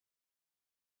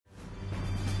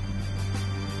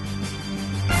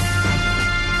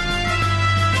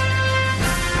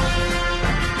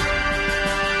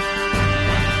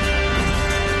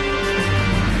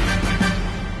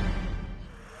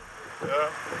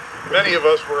many of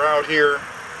us were out here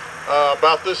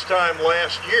about this time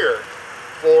last year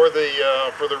for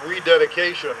the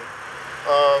rededication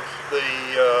of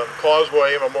the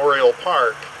Causeway Memorial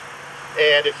Park.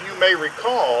 And if you may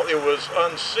recall, it was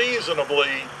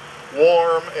unseasonably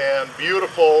warm and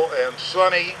beautiful and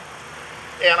sunny.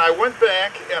 And I went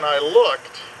back and I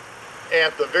looked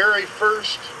at the very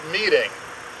first meeting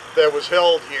that was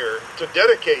held here to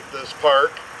dedicate this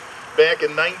park back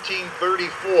in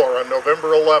 1934 on November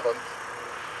 11th.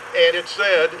 And it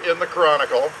said in the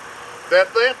Chronicle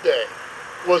that that day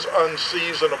was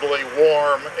unseasonably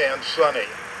warm and sunny.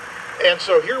 And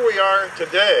so here we are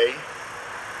today.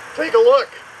 Take a look.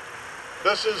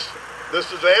 This is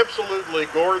absolutely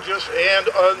gorgeous and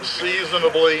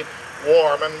unseasonably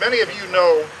warm. And many of you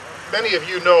know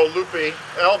Lupe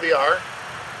Alvear,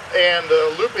 and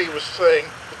Lupe was saying,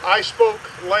 I spoke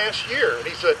last year, and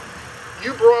he said,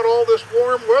 you brought all this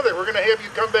warm weather. We're going to have you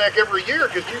come back every year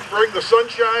because you bring the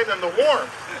sunshine and the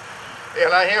warmth.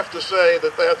 And I have to say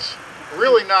that that's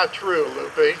really not true,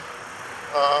 Lupe.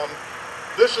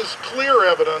 This is clear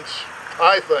evidence,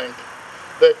 I think,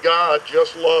 that God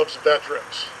just loves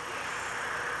veterans.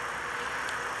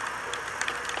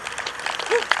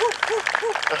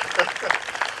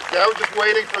 Yeah, I was just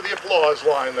waiting for the applause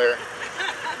line there.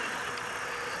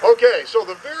 Okay, so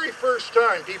the very first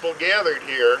time people gathered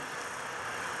here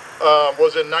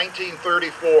was in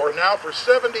 1934. Now for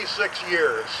 76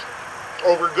 years,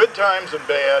 over good times and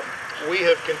bad, we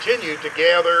have continued to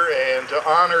gather and to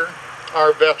honor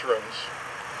our veterans.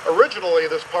 Originally,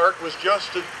 this park was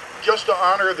just to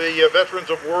honor the veterans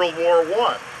of World War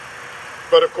I.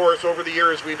 But of course, over the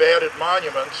years, we've added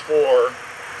monuments for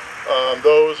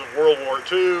those of World War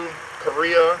II,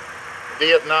 Korea,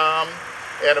 Vietnam,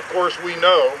 and of course we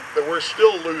know that we're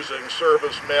still losing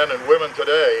servicemen and women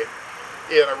today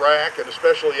in Iraq and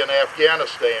especially in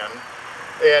Afghanistan,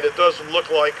 and it doesn't look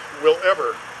like we'll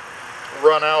ever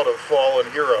run out of fallen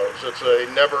heroes. It's a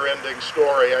never-ending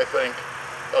story, I think,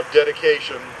 of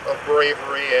dedication, of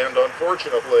bravery, and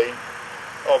unfortunately,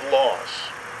 of loss.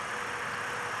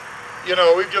 You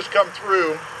know, we've just come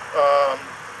through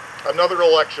another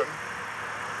election,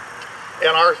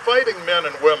 and our fighting men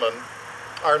and women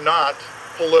are not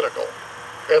political.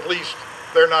 At least,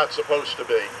 they're not supposed to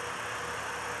be.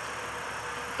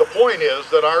 The point is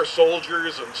that our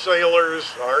soldiers and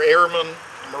sailors, our airmen,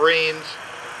 Marines,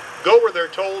 go where they're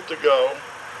told to go.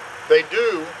 They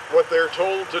do what they're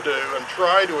told to do and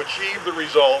try to achieve the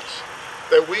results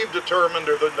that we've determined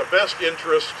are in the best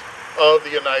interest of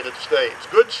the United States.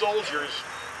 Good soldiers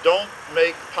don't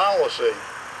make policy.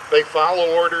 They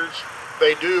follow orders.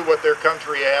 They do what their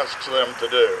country asks them to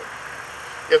do.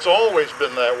 It's always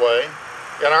been that way,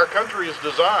 and our country is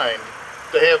designed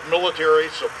to have military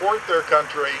support their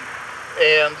country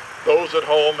and those at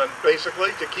home, and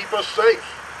basically to keep us safe.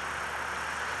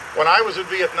 When I was in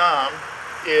Vietnam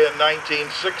in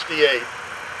 1968,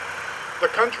 the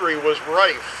country was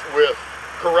rife with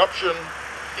corruption,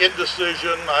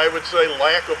 indecision, I would say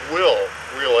lack of will,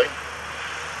 really.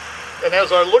 And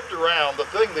as I looked around, the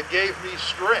thing that gave me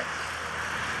strength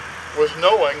was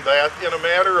knowing that in a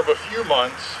matter of a few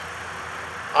months,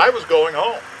 I was going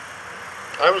home.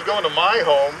 I was going to my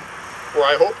home, where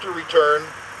I hope to return,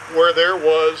 where there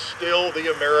was still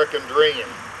the American dream.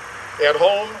 At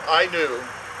home, I knew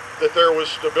that there was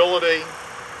stability,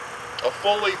 a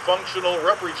fully functional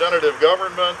representative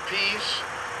government, peace,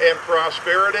 and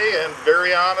prosperity, and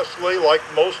very honestly, like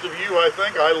most of you, I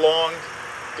think, I longed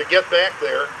to get back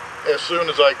there as soon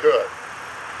as I could.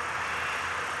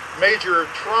 Major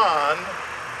Tran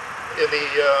in the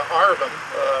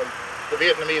the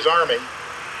Vietnamese Army,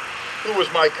 who was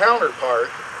my counterpart,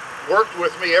 worked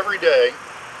with me every day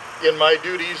in my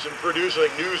duties in producing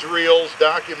newsreels,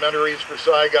 documentaries for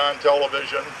Saigon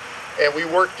television, and we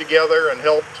worked together and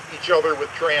helped each other with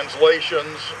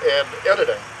translations and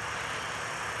editing.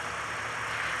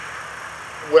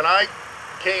 When I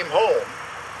came home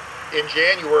in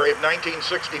January of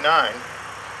 1969,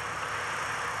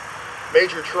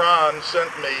 Major Tran sent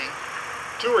me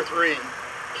 2 or 3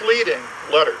 pleading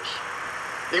letters.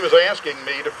 He was asking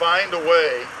me to find a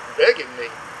way, begging me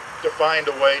to find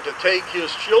a way to take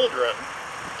his children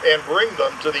and bring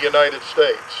them to the United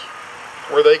States,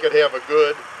 where they could have a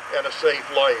good and a safe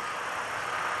life.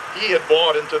 He had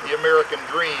bought into the American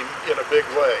dream in a big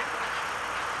way.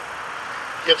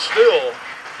 It still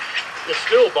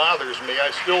bothers me.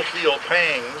 I still feel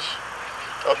pangs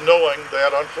of knowing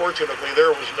that, unfortunately,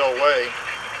 there was no way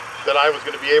that I was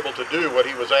going to be able to do what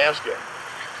he was asking.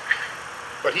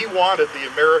 But he wanted the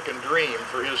American dream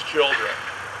for his children.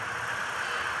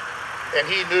 And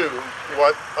he knew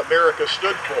what America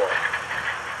stood for.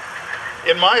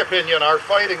 In my opinion, our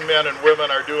fighting men and women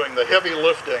are doing the heavy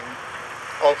lifting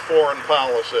of foreign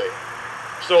policy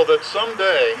so that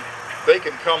someday they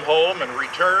can come home and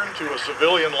return to a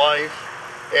civilian life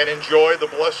and enjoy the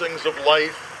blessings of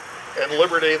life and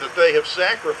liberty that they have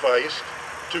sacrificed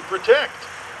to protect.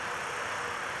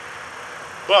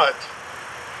 But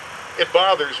it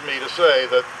bothers me to say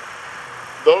that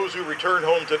those who return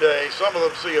home today, some of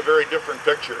them see a very different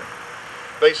picture.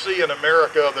 They see an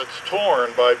America that's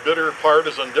torn by bitter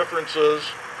partisan differences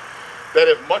that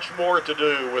have much more to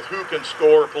do with who can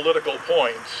score political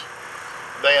points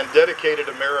than dedicated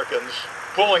Americans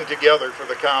pulling together for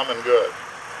the common good.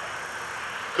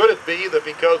 Could it be that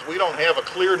because we don't have a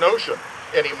clear notion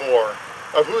anymore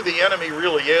of who the enemy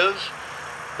really is,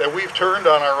 that we've turned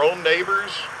on our own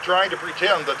neighbors, trying to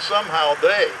pretend that somehow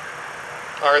they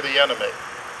are the enemy?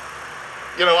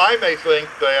 You know, I may think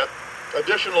that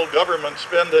additional government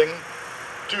spending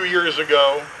 2 years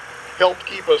ago helped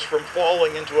keep us from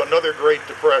falling into another Great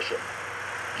Depression.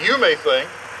 You may think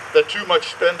that too much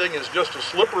spending is just a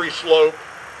slippery slope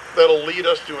that'll lead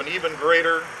us to an even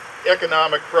greater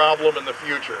economic problem in the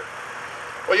future.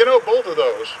 Well, you know, both of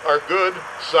those are good,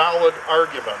 solid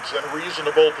arguments and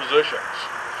reasonable positions,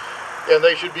 and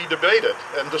they should be debated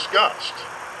and discussed.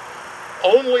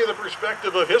 Only the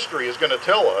perspective of history is going to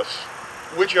tell us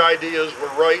which ideas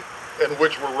were right and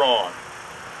which were wrong.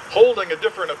 Holding a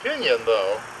different opinion,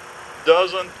 though,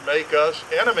 doesn't make us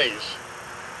enemies.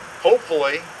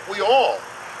 Hopefully, we all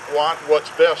want what's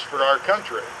best for our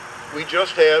country. We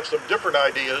just have some different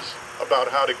ideas about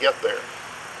how to get there.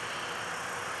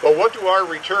 But what do our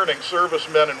returning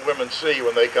servicemen and women see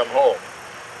when they come home?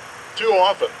 Too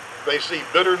often, they see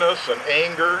bitterness and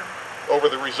anger over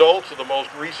the results of the most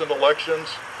recent elections,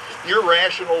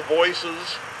 irrational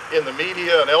voices in the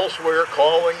media and elsewhere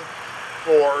calling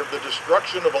for the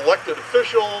destruction of elected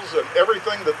officials and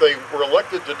everything that they were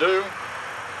elected to do.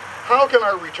 How can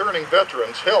our returning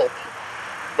veterans help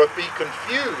but be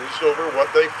confused over what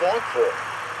they fought for?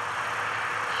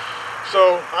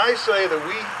 So I say that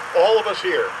we, all of us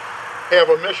here, have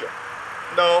a mission.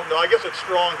 No, I guess it's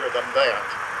stronger than that.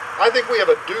 I think we have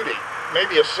a duty,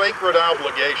 maybe a sacred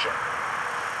obligation,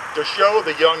 to show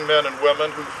the young men and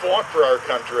women who fought for our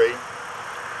country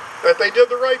that they did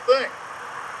the right thing,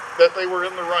 that they were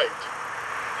in the right.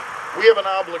 We have an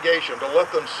obligation to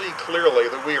let them see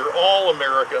clearly that we are all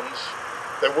Americans,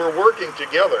 that we're working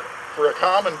together for a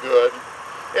common good,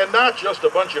 and not just a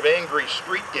bunch of angry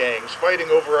street gangs fighting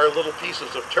over our little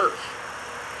pieces of turf.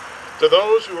 To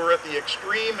those who are at the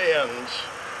extreme ends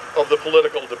of the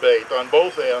political debate, on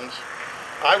both ends,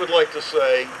 I would like to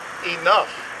say,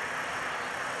 enough.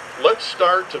 Let's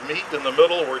start to meet in the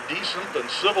middle where decent and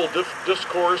civil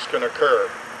discourse can occur.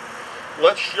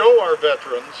 Let's show our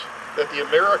veterans that the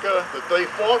America that they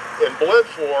fought and bled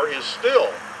for is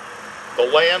still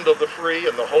the land of the free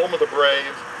and the home of the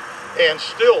brave, and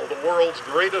still the world's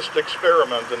greatest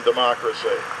experiment in democracy,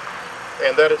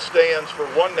 and that it stands for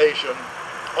one nation,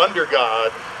 under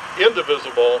God,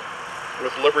 indivisible,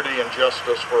 with liberty and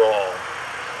justice for all.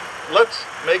 Let's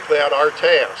make that our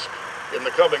task in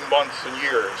the coming months and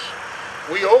years.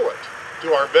 We owe it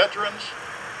to our veterans.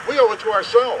 We owe it to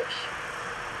ourselves.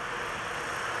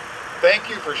 Thank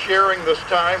you for sharing this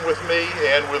time with me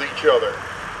and with each other.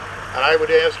 And I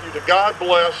would ask you to God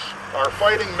bless our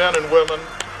fighting men and women,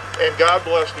 and God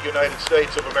bless the United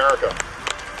States of America.